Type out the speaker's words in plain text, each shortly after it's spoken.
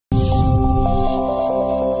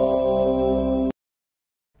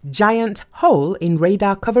giant hole in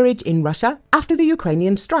radar coverage in Russia after the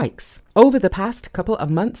Ukrainian strikes. Over the past couple of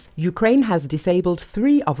months, Ukraine has disabled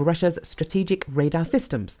 3 of Russia's strategic radar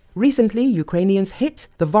systems. Recently, Ukrainians hit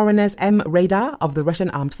the Voronezh-M radar of the Russian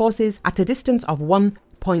armed forces at a distance of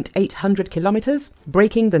 1,800 kilometers,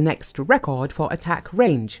 breaking the next record for attack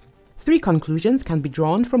range. 3 conclusions can be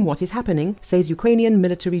drawn from what is happening, says Ukrainian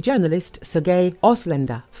military journalist Sergei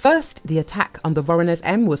Auslender. First, the attack on the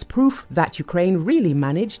Voronezh-M was proof that Ukraine really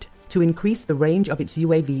managed to increase the range of its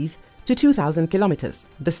UAVs to 2,000 kilometers.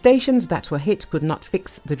 The stations that were hit could not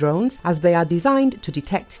fix the drones, as they are designed to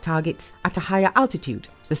detect targets at a higher altitude.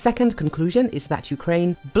 The second conclusion is that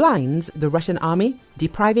Ukraine blinds the Russian army,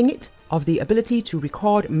 depriving it of the ability to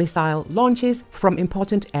record missile launches from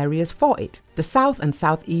important areas for it. The south and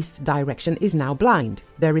southeast direction is now blind.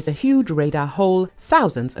 There is a huge radar hole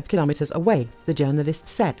thousands of kilometers away, the journalist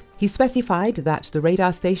said. He specified that the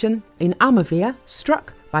radar station in Armavir,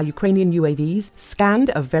 struck by Ukrainian UAVs,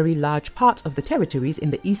 scanned a very large part of the territories in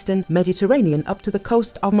the eastern Mediterranean up to the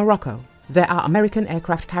coast of Morocco. There are American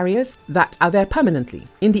aircraft carriers that are there permanently.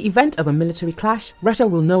 In the event of a military clash, Russia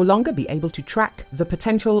will no longer be able to track the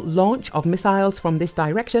potential launch of missiles from this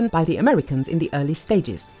direction by the Americans in the early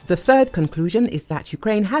stages. The third conclusion is that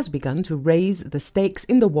Ukraine has begun to raise the stakes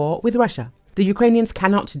in the war with Russia. The Ukrainians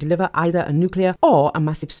cannot deliver either a nuclear or a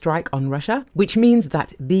massive strike on Russia, which means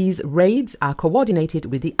that these raids are coordinated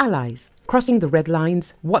with the allies. Crossing the red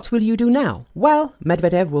lines, what will you do now? Well,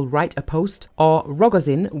 Medvedev will write a post or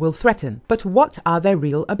Rogozin will threaten. But what are their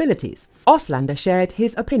real abilities? Auslander shared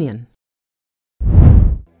his opinion.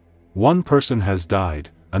 One person has died,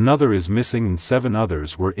 another is missing and 7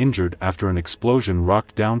 others were injured after an explosion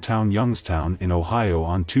rocked downtown Youngstown in Ohio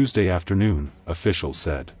on Tuesday afternoon, officials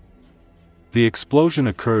said. The explosion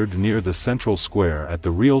occurred near the Central Square at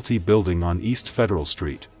the Realty Building on East Federal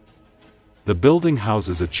Street. The building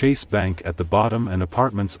houses a Chase Bank at the bottom and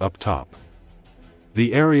apartments up top.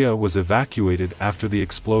 The area was evacuated after the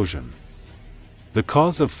explosion. The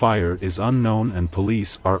cause of fire is unknown and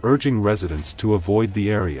police are urging residents to avoid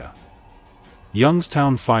the area.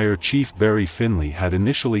 Youngstown Fire Chief Barry Finley had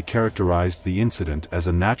initially characterized the incident as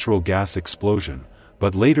a natural gas explosion,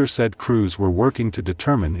 but later said crews were working to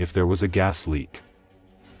determine if there was a gas leak.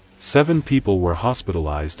 7 people were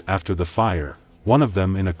hospitalized after the fire, one of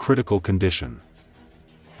them in a critical condition.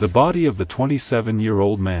 The body of the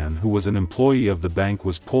 27-year-old man who was an employee of the bank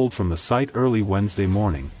was pulled from the site early Wednesday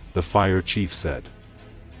morning, the fire chief said.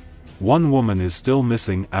 1 woman is still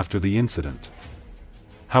missing after the incident.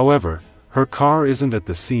 However, her car isn't at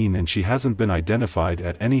the scene and she hasn't been identified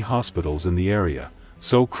at any hospitals in the area,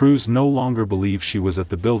 so crews no longer believe she was at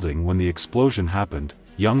the building when the explosion happened,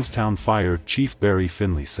 Youngstown Fire Chief Barry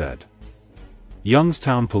Finley said.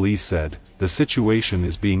 Youngstown police said, the situation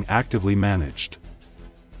is being actively managed.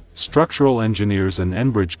 Structural engineers and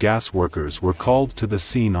Enbridge gas workers were called to the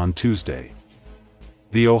scene on Tuesday.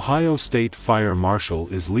 The Ohio State Fire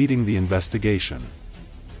Marshal is leading the investigation.